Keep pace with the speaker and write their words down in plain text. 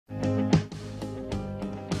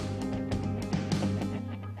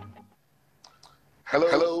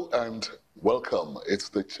Hello and welcome. It's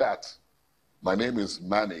The Chat. My name is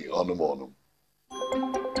Manny Onumonum.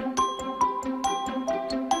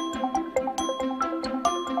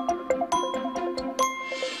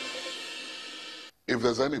 If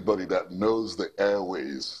there's anybody that knows the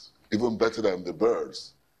airways even better than the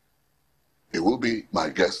birds, it will be my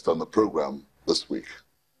guest on the program this week.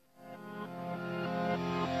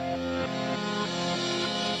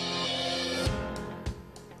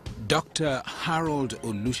 Dr. Harold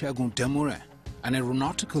Olusegun Demuren, an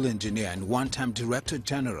aeronautical engineer and one-time Director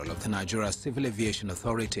General of the Nigeria Civil Aviation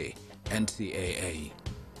Authority, NCAA.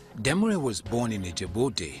 Demuren was born in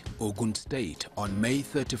Ijebode, Ogun State, on May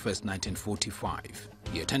 31, 1945.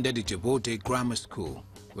 He attended Ijebode Grammar School,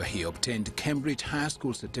 where he obtained Cambridge High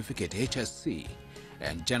School Certificate HSC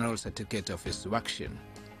and General Certificate of Instruction,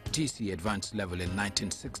 GC Advanced Level in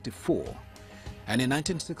 1964. And in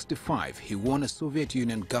 1965, he won a Soviet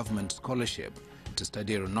Union government scholarship to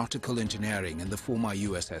study aeronautical engineering in the former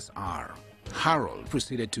USSR. Harold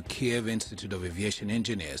proceeded to Kiev Institute of Aviation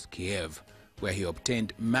Engineers, Kiev, where he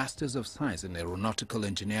obtained Masters of Science in Aeronautical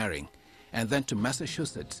Engineering, and then to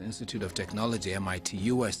Massachusetts Institute of Technology, MIT,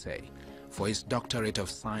 USA, for his Doctorate of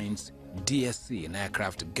Science, DSc in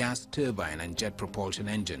Aircraft Gas Turbine and Jet Propulsion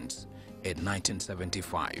Engines in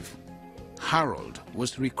 1975. Harold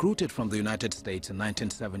was recruited from the United States in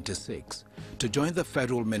 1976 to join the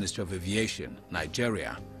Federal Ministry of Aviation,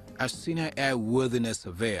 Nigeria, as Senior Airworthiness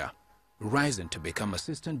Surveyor, rising to become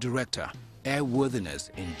Assistant Director, Airworthiness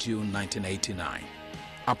in June 1989.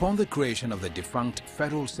 Upon the creation of the defunct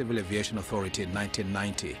Federal Civil Aviation Authority in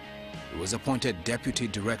 1990, he was appointed Deputy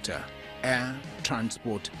Director, Air,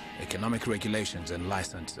 Transport, Economic Regulations and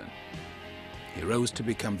Licensing. He rose to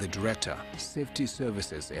become the Director, Safety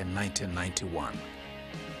Services in 1991.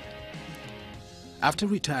 After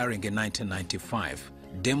retiring in 1995,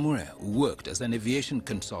 Demuren worked as an aviation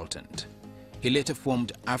consultant. He later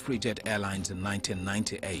formed Afrijet Airlines in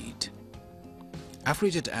 1998.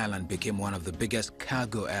 Afrijet Airlines became one of the biggest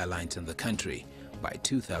cargo airlines in the country by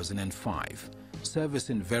 2005,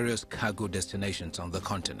 servicing various cargo destinations on the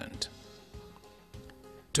continent.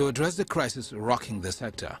 To address the crisis rocking the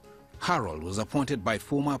sector, Harold was appointed by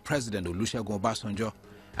former President Olusegun Obasanjo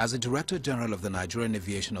as the Director General of the Nigerian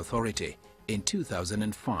Aviation Authority in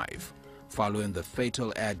 2005, following the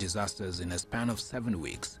fatal air disasters in a span of 7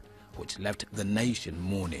 weeks, which left the nation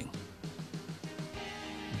mourning.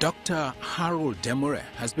 Dr. Harold Demuren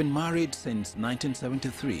has been married since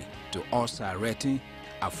 1973 to Osareti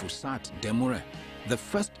Afusat Demuren, the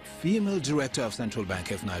first female director of Central Bank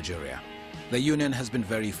of Nigeria. The union has been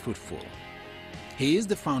very fruitful. He is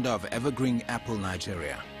the founder of Evergreen Apple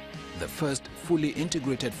Nigeria, the first fully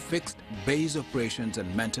integrated fixed base operations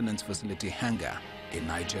and maintenance facility hangar in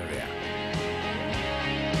Nigeria.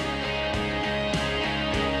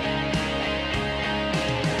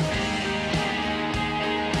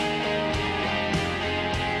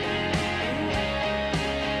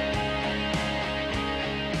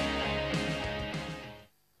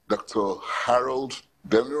 Dr. Harold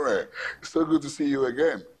Demuren, it's so good to see you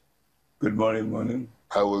again. Good morning.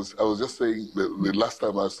 I was just saying the last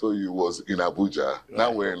time I saw you was in Abuja. Right.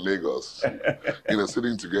 Now we're in Lagos,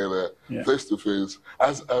 sitting together face to face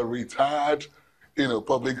as a retired,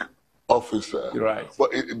 public officer. Right.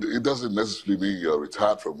 But it doesn't necessarily mean you're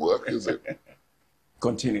retired from work, is it?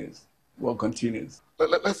 Continues. Work continues.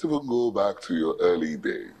 Let's even go back to your early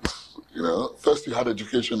days. First you had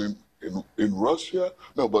education in Russia?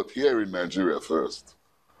 No, but here in Nigeria first.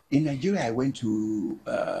 In Nigeria, I went to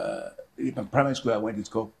primary school. It's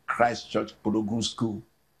called Christ Church Pologun School.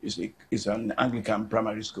 It's an Anglican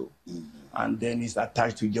primary school. Mm-hmm. And then it's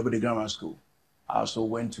attached to Ijebode Grammar School. I also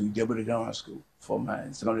went to Ijebode Grammar School for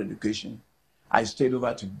my secondary education. I stayed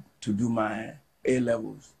over to do my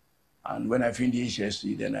A-levels. And when I finished the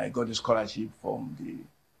HSC, then I got a scholarship from the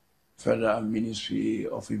Federal Ministry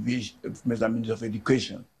of Aviation, Ministry of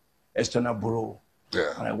Education, External Bureau.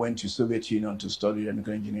 Yeah. And I went to Soviet Union to study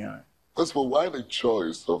aeronautical engineering. First of all, why the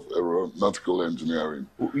choice of aeronautical engineering?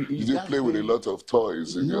 Did you play with a lot of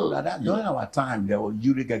toys? During our time, there was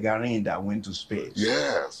Yuri Gagarin that went to space.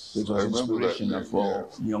 Yes. So it was inspirational for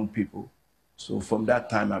young people. So from that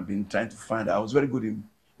time, I've been trying to find out. I was very good in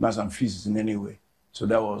maths and physics in any way. So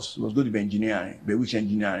that was good to be engineering, but which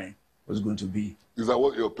engineering was going to be. Is that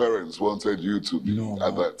what your parents wanted you to be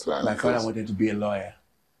at that time? My father wanted to be a lawyer.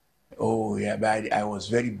 Oh, yeah, but I was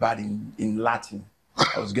very bad in Latin.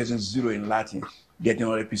 I was getting 0 in Latin, getting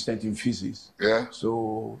 100% in physics. Yeah.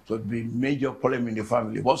 So it would be a major problem in the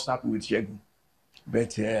family. What's happened with Shegun?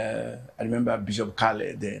 But I remember Bishop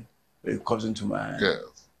Kale then, a cousin to mine. Yes.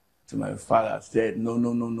 So my father said, no,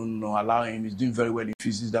 allow him. He's doing very well in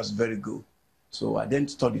physics. That's very good. So I then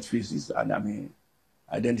studied physics, and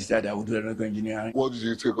I then decided I would do aeronautical engineering. What did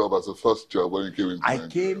you take up as a first job when you came into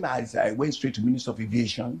Nigeria? I went straight to Minister of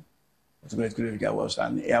Aviation. I was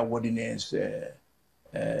an airworthiness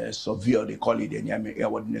surveyor, they call it, I'm an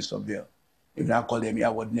airworthiness surveyor. Even I call them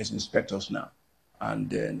airworthiness inspectors now. And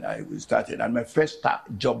then I started, and my first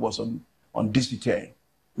job was on DC-10,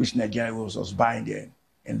 which Nigeria was buying there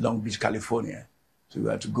in Long Beach, California. So we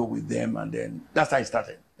had to go with them, and then that's how I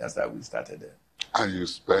started. That's how we started there. And you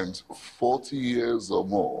spent 40 years or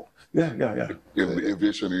more in the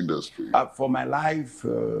aviation industry. For my life,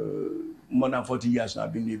 more than 40 years now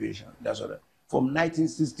I've been in aviation. That's what from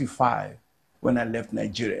 1965, when I left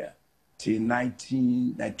Nigeria, till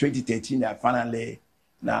 2013, I finally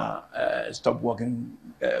stopped working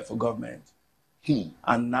for government.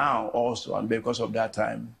 And now also, and because of that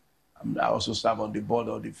time, I also serve on the board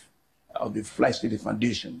of the Flight Safety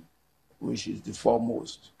Foundation, which is the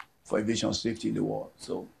foremost for aviation safety in the world.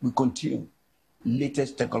 So we continue.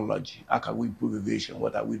 Latest technology. How can we improve aviation?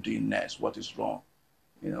 What are we doing next? What is wrong?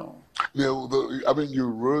 You know. Yeah, I mean, you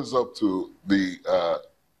rose up to the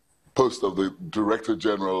post of the Director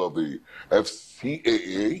General of the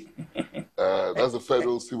FCAA. That's the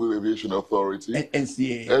Federal Civil Aviation Authority.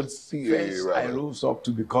 NCAA. NCAA, First, right. I rose up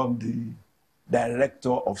to become the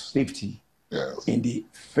Director of Safety in the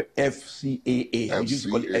FCAA. We used to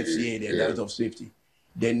call it FCAA, the Director of Safety.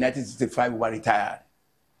 Then in 1965, we were retired.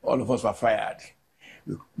 All of us were fired.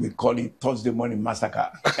 We call it Thursday morning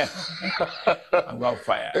massacre. And we were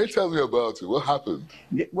fired. Hey, tell me about it. What happened?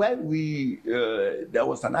 Well, there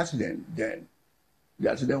was an accident then.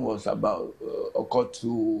 The accident was occurred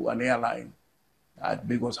to an airline.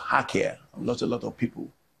 It was hack here. Lost a lot of people.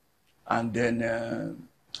 And then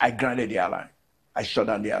I grounded the airline. I shut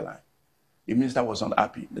down the airline. The minister was not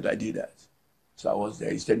happy that I did that. So I was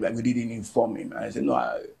there. He said, we didn't inform him. And I said,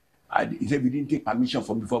 no, he said, we didn't take permission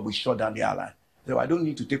from before we shut down the airline. So I don't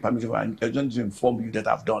need to take permission. I just need to inform you that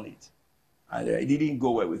I've done it. And it didn't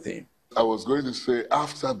go well with him. I was going to say,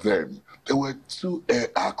 after then, there were 2 air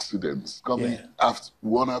accidents coming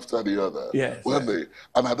one after the other. Yes.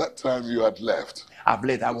 And at that time, you had left. I've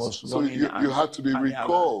left. I was so you had to be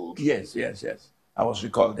recalled. Yes. I was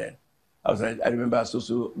recalled then. I remember that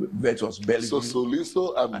was Bellevue. So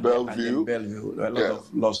Soliso and Bellevue. And Bellevue, a lot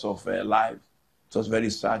of loss of lives. It was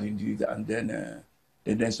very sad indeed. And then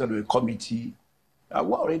they then started a committee.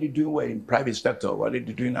 We're already doing well in private sector. We're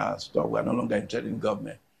already doing our stuff. We're no longer interested in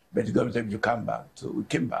government. But the government said, you come back. So we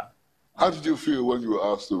came back. How did you feel when you were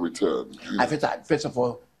asked to return? I felt, first of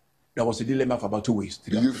all, there was a dilemma for about 2 weeks.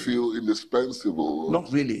 Did you feel indispensable?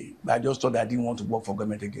 Not really. But I just thought that I didn't want to work for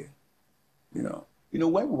government again. You know,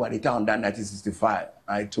 when we were in town in 1965,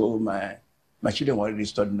 I told my children were already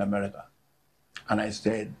studying in America. And I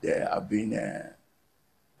said, I've been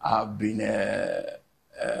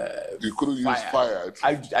you couldn't use fired.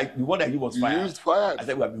 The word I used was fired. You used fired. I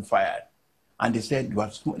said, we have been fired. And they said,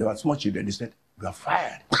 there were small children. They said, you are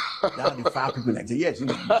fired. Now they fire people. And I said, yes, they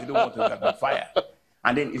don't want to get fired.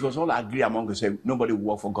 And then it was all agreed among us. Nobody will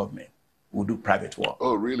work for government. We'll do private work.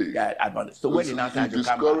 Oh, really? Yeah. So when they now started to come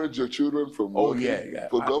back, discourage your children from working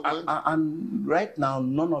for government? And right now,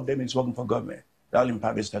 none of them is working for government. They're all in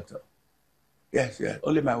private sector. Yes.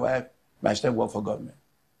 Only my wife, my step work for government.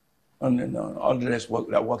 And all the rest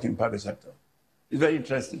work in private sector. It's very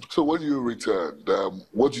interesting. So when you returned,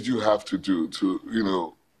 what did you have to do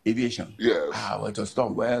to, Aviation? Yes. Well, to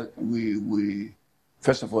stop. Well, we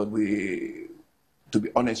first of all, to be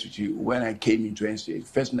honest with you, when I came into NCA,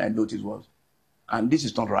 first thing I noticed was, and this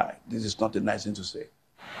is not right, this is not a nice thing to say.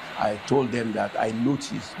 I told them that I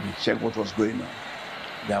noticed, we checked what was going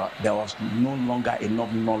on. There was no longer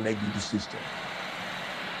enough knowledge in the system.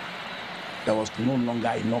 There was no longer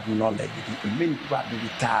enough knowledge. Many people have been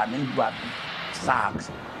retired, many people have been sacked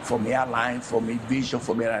from airlines, from aviation,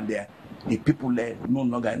 from here and there. The people there no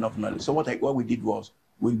longer enough knowledge. So what we did was,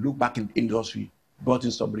 we looked back in the industry, brought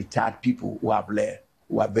in some retired people who have left,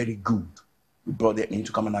 who are very good. We brought them in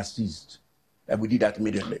to come and assist. And we did that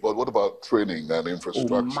immediately. But what about training and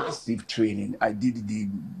infrastructure? Oh, massive training. I did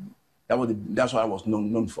that's what I was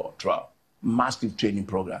known for, throughout. Massive training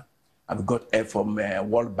program. And we got help from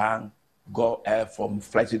World Bank, got help from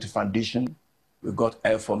Flight Safety Foundation, we got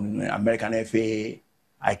help from American FAA.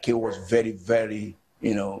 ICAO was very, very,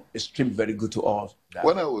 extremely very good to us.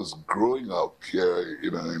 When I was growing up here,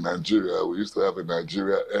 in Nigeria, we used to have a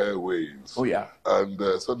Nigeria Airways. Oh, yeah. And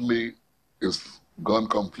suddenly it's gone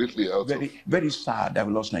completely out. Very sad that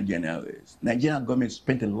we lost Nigerian Airways. Nigerian government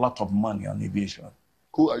spent a lot of money on aviation.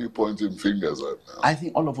 Who are you pointing fingers at now? I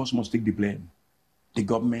think all of us must take the blame. The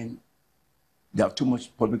government, There are too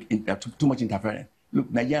much too much interference. Look,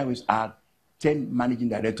 Nigerian Airways had 10 managing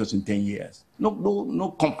directors in 10 years.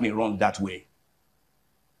 No company runs that way.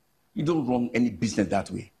 You don't run any business that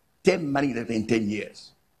way. 10 managing directors in 10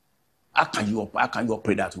 years. How can you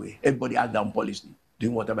operate that way? Everybody has their own policy,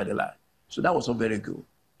 doing whatever they like. So that was all very good.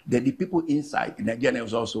 Then the people inside in Nigeria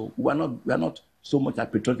was also, we are not so much as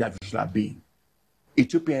patriotic as we should have been.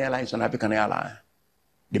 Ethiopian Airlines is an African airline.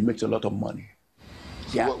 They make a lot of money.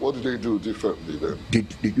 So yeah. What do they do differently then?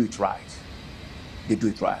 They do it right. They do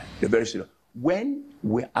it right. They're very serious. When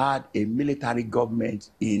we had a military government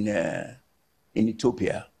in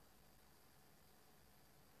Ethiopia,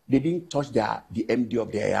 they didn't touch the MD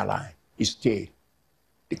of the airline. He stayed.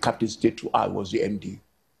 The captain stayed throughout, was the MD.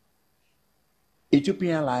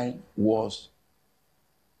 Ethiopian Airline was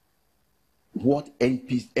what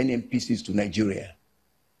NNPC is to Nigeria.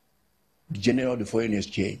 The General of the Foreign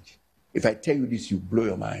Exchange. If I tell you this, you blow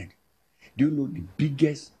your mind. Do you know the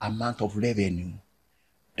biggest amount of revenue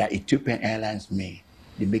that Ethiopian Airlines make?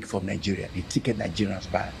 They make from Nigeria. The ticket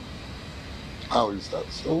Nigerians buy. How is that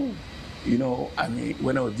so? You know, I mean,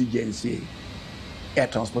 when I was DGNC, air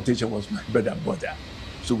transportation was my bread and butter.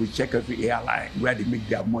 So we check every airline where they make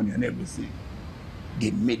their money and everything.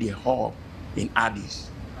 They made a hub in Addis,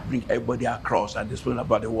 bring everybody across and explain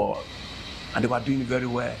about the world. And they were doing it very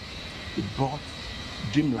well. They brought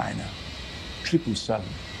Dreamliner, 777.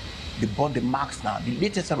 They bought the Max now, the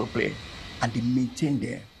latest aeroplane, and they maintain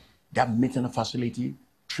them. They have maintenance facility,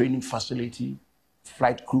 training facility,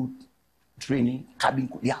 flight crew training, cabin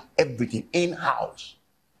crew. They have everything in-house.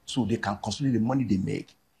 So they can consolidate the money they make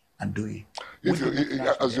and do it.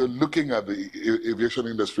 As you're looking at the aviation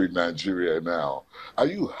industry in Nigeria now, are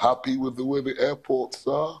you happy with the way the airports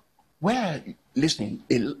are? Well, listen,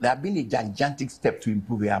 there have been a gigantic step to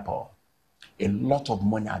improve the airport. A lot of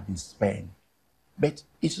money has been spent. But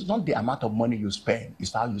it's not the amount of money you spend,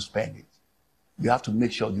 it's how you spend it. You have to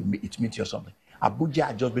make sure it meets your something. Abuja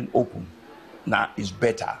has just been opened. Now it's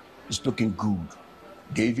better. It's looking good.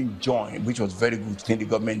 They even joined, which was very good thing the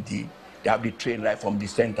government did. They have the train right from the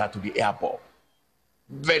center to the airport.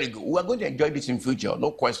 Very good. We are going to enjoy this in future,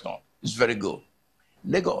 no question. It's very good.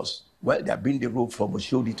 Lagos, well, they are building the road from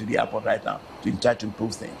Oshodi to the airport right now to try to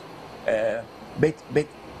improve things. But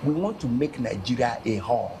we want to make Nigeria a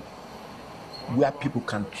hub where people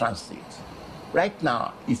can transit. Right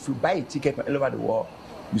now, if you buy a ticket from all over the world,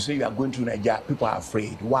 you say you are going to Nigeria, people are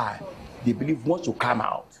afraid. Why? They believe once you come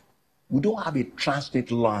out, we don't have a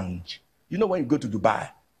transit lounge. You know when you go to Dubai,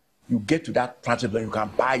 you get to that transit lounge, you can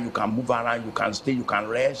buy, you can move around, you can stay, you can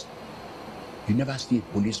rest. You never see a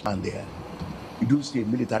policeman there. You don't see a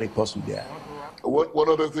military person there. One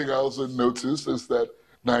other thing I also noticed is that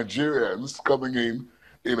Nigerians coming in,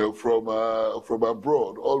 from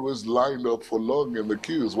abroad always lined up for long in the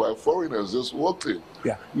queues while foreigners just walked in.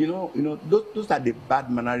 Yeah, those are the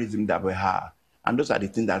bad mannerisms that we have, and those are the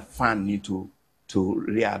things that fans need to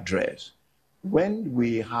readdress. When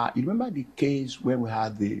we had, you remember the case when we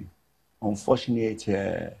had the unfortunate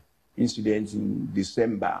incident in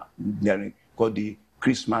December called the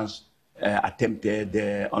Christmas attempted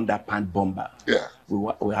underpants bomber. Yeah,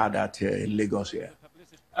 we had that in Lagos here.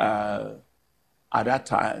 At that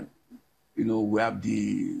time, we have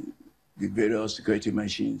the various security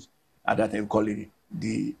machines. At that time, we call it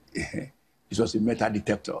it was a metal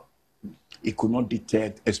detector. It could not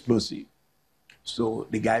detect explosive. So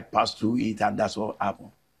the guy passed through it, and that's what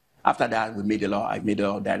happened. After that, I made a lot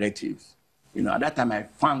of directives. At that time, I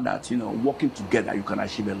found that, working together, you can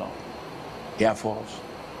achieve a lot. Air Force,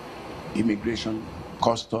 immigration,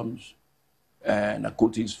 customs,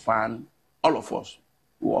 narcotics, FAN, all of us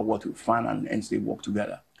who are working, FAN and NSA work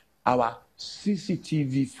together. Our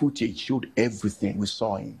CCTV footage showed everything. We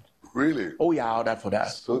saw it. Really? Oh, yeah, all that for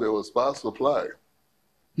that. So there was power supply.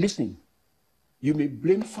 Listen, you may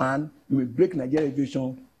blame FAN, you may blame Nigeria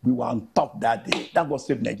Aviation. We were on top that day. That was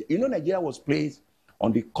saved Nigeria. Nigeria was placed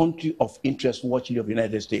on the country of interest watch of the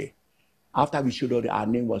United States. After we showed all our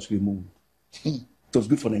name was removed. It was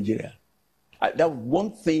good for Nigeria. That was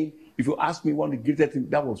one thing, if you ask me one of the greatest things,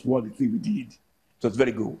 that was one of the things we did. So it's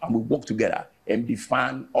very good. And we worked together. MD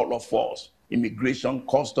FAN, all of us, immigration,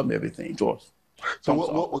 custom, everything. It was.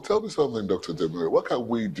 So tell me something, Dr. Demuren. What can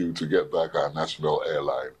we do to get back our national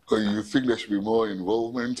airline? Do you think there should be more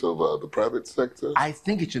involvement of the private sector? I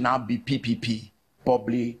think it should now be PPP,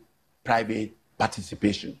 public-private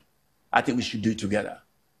participation. I think we should do it together.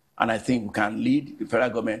 And I think we can lead the federal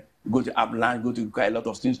government, go to Upland, go to require a lot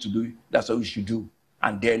of things to do. That's what we should do.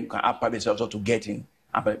 And then we can have private sector to get in.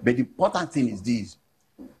 But the important thing is this.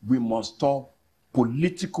 We must stop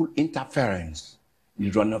political interference in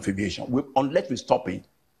the running of aviation. Unless we stop it,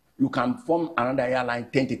 You can form another airline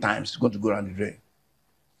 20 times, it's going to go around the drain.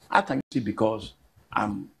 How can you see because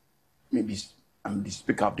I'm the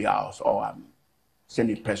Speaker of the House or I'm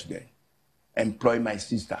Senate President, employ my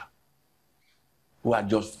sister who had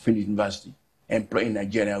just finished university, employ in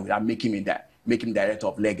Nigeria without making him director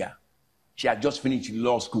of legal. She had just finished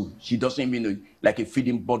law school. She doesn't even know, like a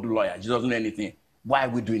feeding bottle lawyer. She doesn't know anything. Why are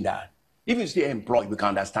we doing that? If you say employ, we can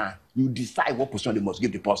understand. You decide what position they must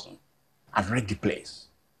give the person and rent the place.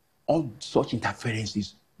 All such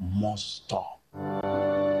interferences must stop.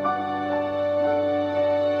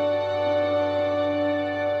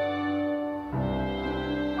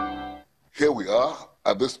 Here we are.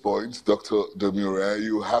 At this point, Dr. Demuren,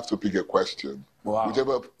 you have to pick a question. Wow.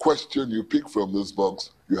 Whichever question you pick from this box,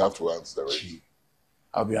 you have to answer it.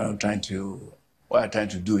 What are you trying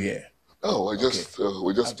to do here? Oh, we're just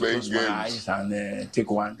playing games. My eyes and take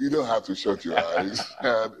one. You don't have to shut your eyes.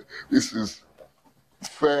 And this is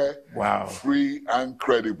fair, free, and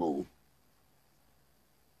credible.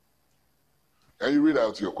 Can you read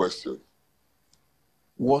out your question?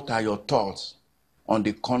 What are your thoughts on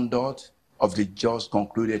the conduct of the just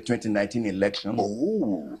concluded 2019 election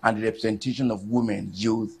and the representation of women,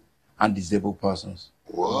 youth, and disabled persons?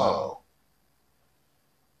 Wow.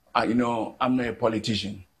 I'm not a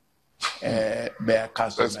politician. But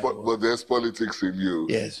there's politics in you.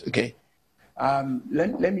 Yes, okay.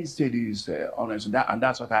 Let me say this honestly, and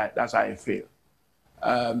that's how I feel.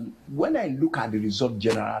 When I look at the result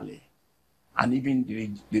generally, and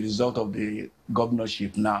even the result of the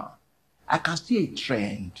governorship now, I can see a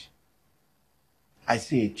trend. I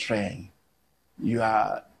see a trend.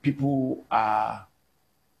 People are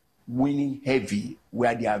winning heavy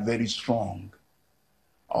where they are very strong,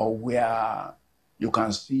 or where you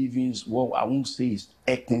can see even what I won't say is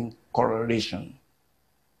ethnic correlation,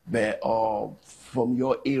 but from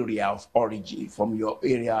your area of origin, from your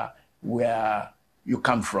area where you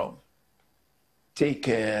come from.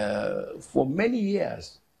 For many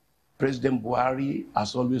years, President Buhari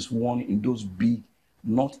has always won in those big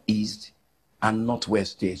Northeast and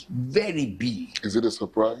Northwest states. Very big. Is it a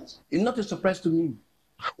surprise? It's not a surprise to me.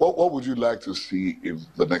 What would you like to see in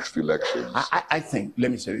the next elections? I think,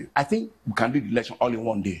 let me tell you, I think we can do the election all in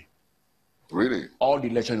one day. Really? All the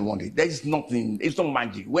election in one day. There is nothing, it's not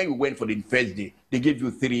magic. When we went for the first day, they gave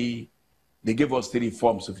us 3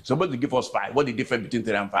 forms of it. Supposed to give us 5. What's the difference between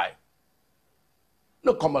 3 and 5?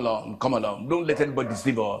 No, come along. Don't let anybody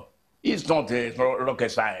deceive us. It's not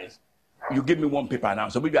rocket science. You give me 1 paper now,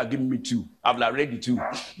 so maybe you are giving me 2. I've already 2.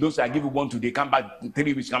 Those I give you 1 today, come back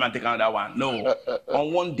 3 weeks, come and take another one. No,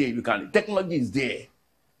 on one day we can. Technology is there.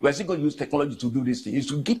 We're still going to use technology to do this thing.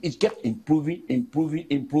 It kept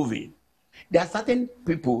improving. There are certain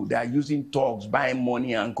people that are using talks, buying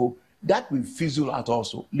money and go. That will fizzle out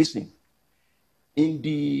also. Listen, in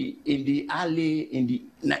the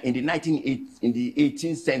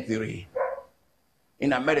 18th century,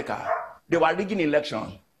 in America, they were rigging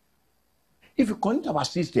election. If you continue our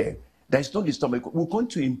system, there is no disturbance. We're going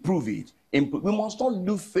to improve it. We must not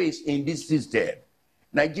lose faith in this system.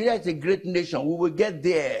 Nigeria is a great nation. We will get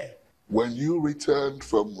there. When you returned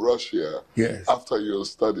from Russia after your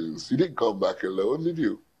studies, you didn't come back alone, did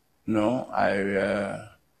you? No,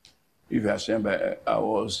 if you are saying, I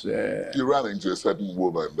was... you ran into a certain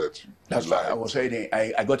woman that you That's liked. right. I was saying,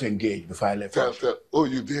 I got engaged before I left. Oh,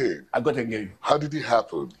 you did? I got engaged. How did it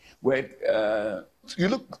happen? Well, you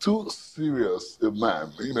look too serious a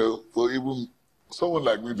man, for even someone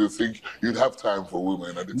like me to think you'd have time for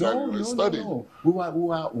women at the time you were studying. No. We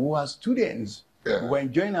were students. Yeah. We were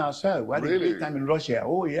enjoying ourselves. We had a great time in Russia.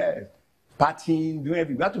 Oh, yeah. Partying, doing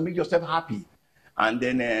everything. You have to make yourself happy. And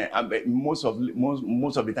then most of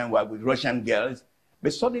the time we were with Russian girls.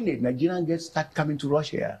 But suddenly, Nigerian girls start coming to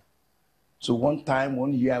Russia. So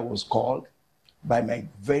one year I was called by my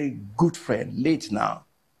very good friend, late now,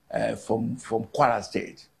 from Kwara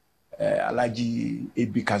State, Alhaji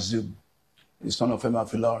Ibi Kazum, the son of Emma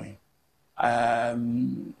Filorin.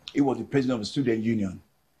 He was the president of the student union.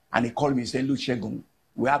 And he called me and said, look, Shegun,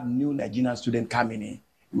 we have new Nigerian students coming in.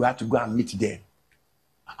 We have to go and meet them.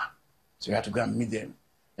 So we have to go and meet them.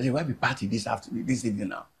 I said, why be party this evening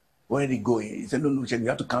now? Where are they going? He said, no, Shegun, you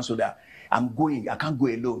have to cancel that. I'm going. I can't go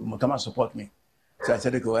alone. You must come and support me. So I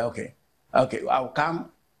said, okay, I'll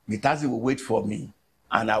come. The taxi will wait for me.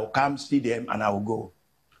 And I will come see them and I will go.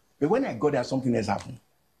 But when I got there, something else happened.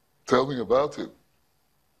 Tell me about it.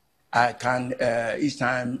 I can, each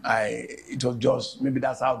time it was just, maybe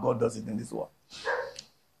that's how God does it in this world.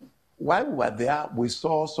 While we were there, we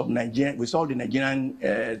saw the Nigerian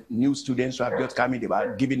new students who have just come in. They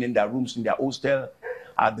were giving in their rooms in their hostel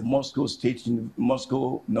at the Kyiv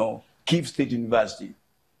State University.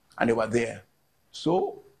 and they were there.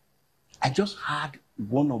 So I just heard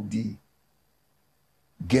one of the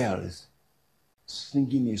girls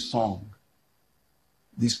singing a song.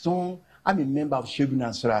 The song, I'm a member of Children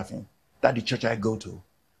and Seraphim, that the church I go to.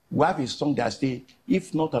 We have a song that says,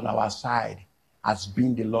 if not on our side, has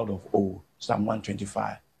been the Lord of old, Psalm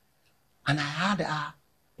 125. And I heard her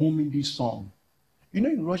humming this song. You know,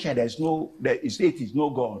 in Russia, it's atheist, no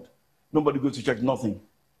God. Nobody goes to church, nothing.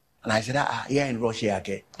 And I said, here in Russia,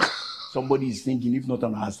 okay, somebody is singing, if not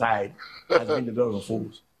on our side, has been the Lord of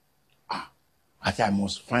hosts. I said, I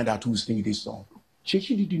must find out who's singing this song. She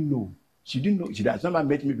didn't know. She didn't know. She has never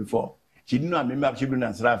met me before. She didn't know I'm a member of Children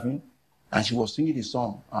and Seraphim. And she was singing the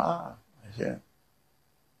song. I said,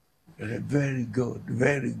 very good,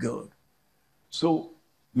 very good. So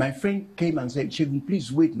my friend came and said, Shegun, please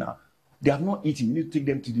wait now. They have not eaten. You need to take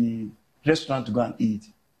them to the restaurant to go and eat.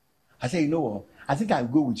 I said, you know what? I think I'll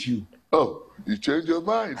go with you. Oh, you changed your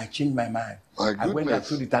mind? I changed my mind. My goodness. I went and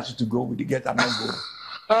told the taxi to go with the get. I'm not going.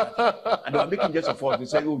 And they were making just a fault. They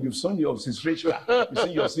said, oh, you've seen your sister Rachel. You've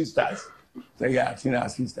seen your sisters. I said, yeah, I've seen her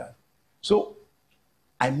sisters. So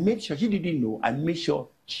I made sure, she didn't know, I made sure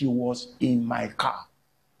she was in my car.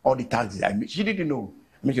 All the taxis, she didn't know.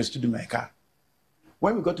 I made sure she stood in my car.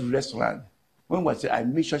 When we got to the restaurant, I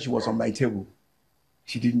made sure she was on my table.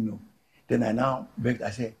 She didn't know. Then I now begged,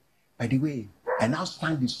 I said, by the way, I now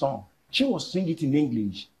sang the song. She was singing it in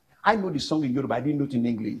English. I know the song in Yoruba, I didn't know it in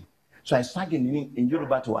English. So I sang it in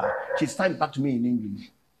Yoruba to her. She sang it back to me in English.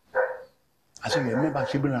 I said, you remember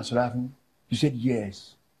Children and Seraphim? She said,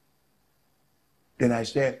 yes. Then I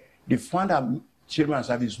said, the founder of Children and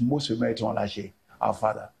Seraphim is most familiar to Olashe, our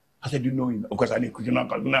father. I said, you know him? Of course, I didn't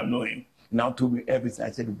know him. He now told me everything.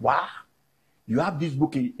 I said, wow, you have this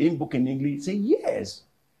book in English? He said, yes.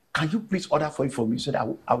 Can you please order for it for me? He said, I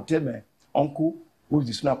will tell my uncle, who is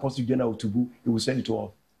the Senior Apostle General of Tubu, he will send it to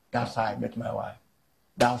us. That's how I met my wife.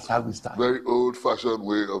 That's how we started. Very old-fashioned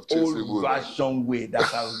way of chasing women. Old-fashioned way.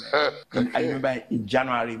 That's how we met. I remember in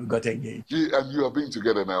January we got engaged. And you have been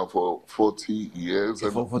together now for 40 years.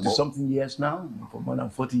 For 40-something years now. For more than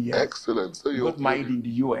 40 years. Excellent. So we got married in the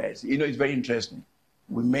U.S. You know, it's very interesting.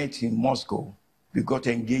 We met in Moscow. We got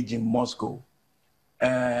engaged in Moscow.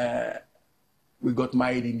 We got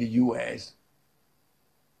married in the U.S.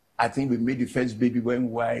 I think we made the first baby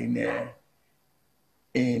when we were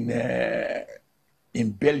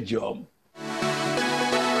in Belgium.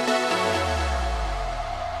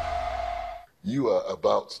 You are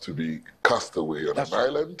about to be cast away on an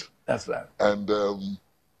island. That's right. And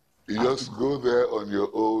you just go there on your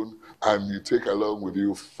own and you take along with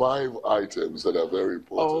you 5 items that are very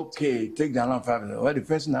important. Okay, take down 5 items. Well, the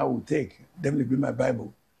first thing I will take, definitely be my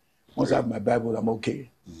Bible. Once I have my Bible, I'm okay.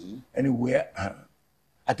 Mm-hmm. Anywhere,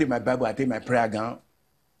 I take my Bible, I take my prayer gown.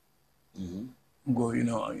 Mm-hmm. Go, you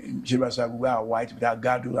know, in Jerusalem, we wear white without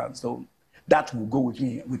girdle, and so that will go with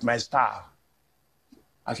me, with my staff.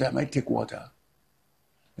 I said, I might take water,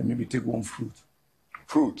 and maybe take one fruit.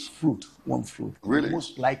 Fruits? Fruit, one fruit. Really?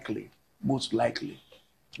 Most likely.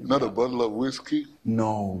 Not a bottle of whiskey?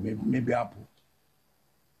 No, maybe apple.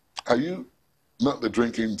 Are you not the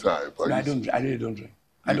drinking type? No, I really don't drink.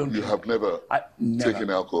 You have never taken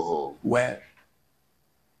alcohol? Well,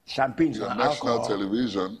 champagne is an national alcohol.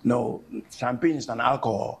 Television. No, champagne is an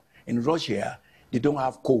alcohol. In Russia, they don't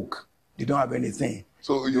have Coke. They don't have anything.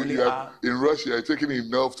 So in Russia, you're taking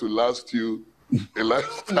enough to last you a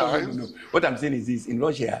lifetime? No. What I'm saying is this: in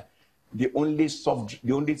Russia, the only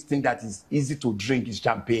thing that is easy to drink is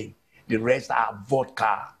champagne. The rest are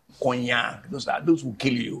vodka, cognac. Those will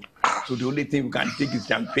kill you. So the only thing we can take is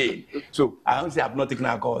champagne. So I don't say I've not taken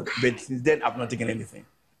alcohol, but since then I've not taken anything.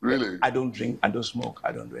 Really? I don't drink, I don't smoke,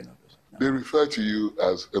 I don't do any of those. No. They refer to you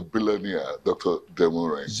as a billionaire, Dr.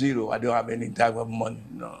 Demuren. Zero, I don't have any type of money,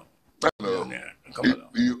 no.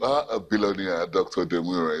 You are a billionaire, Dr.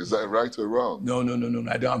 Demuren. Is that right or wrong? No,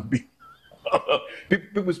 I don't have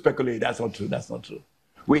people speculate, that's not true.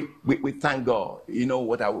 We thank God. You know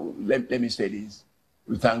what let me say this.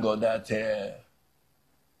 We thank God that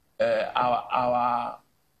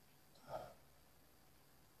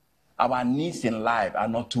our needs in life are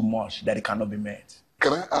not too much that it cannot be met.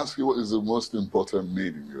 Can I ask you what is the most important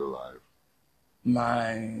need in your life?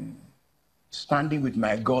 My standing with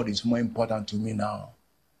my God is more important to me now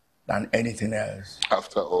than anything else.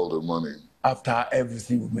 After all the money? After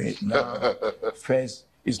everything we made now. First,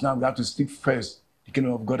 it's now we have to seek first the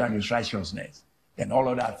kingdom of God and his righteousness. Then all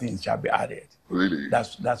other things shall be added. Really?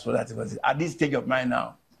 That's what that is. At this stage of mine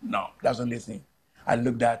now, no, that's the only thing. I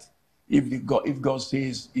looked at if God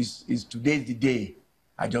says is today's the day,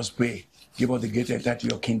 I just pray, give us the greater enter to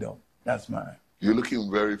your kingdom. That's mine. You're looking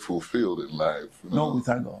very fulfilled in life. No, we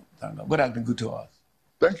thank God. Thank God. God has been good to us.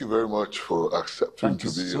 Thank you very much for accepting to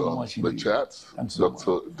be so on the chat,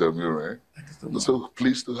 Dr. Demuren. Thank you so I'm much. so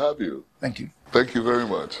pleased to have you. Thank you. Thank you very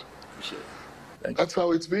much. Appreciate it. Thank That's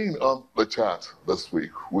how it's been on the chat this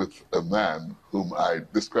week with a man whom I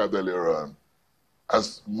described earlier on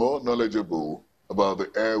as more knowledgeable about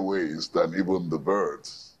the airways than even the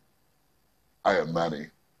birds. I am Manny.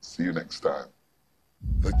 See you next time.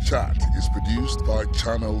 The Chat is produced by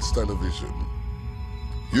Channels Television.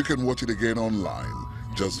 You can watch it again online.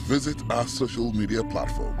 Just visit our social media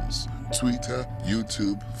platforms: Twitter,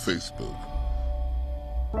 YouTube, Facebook.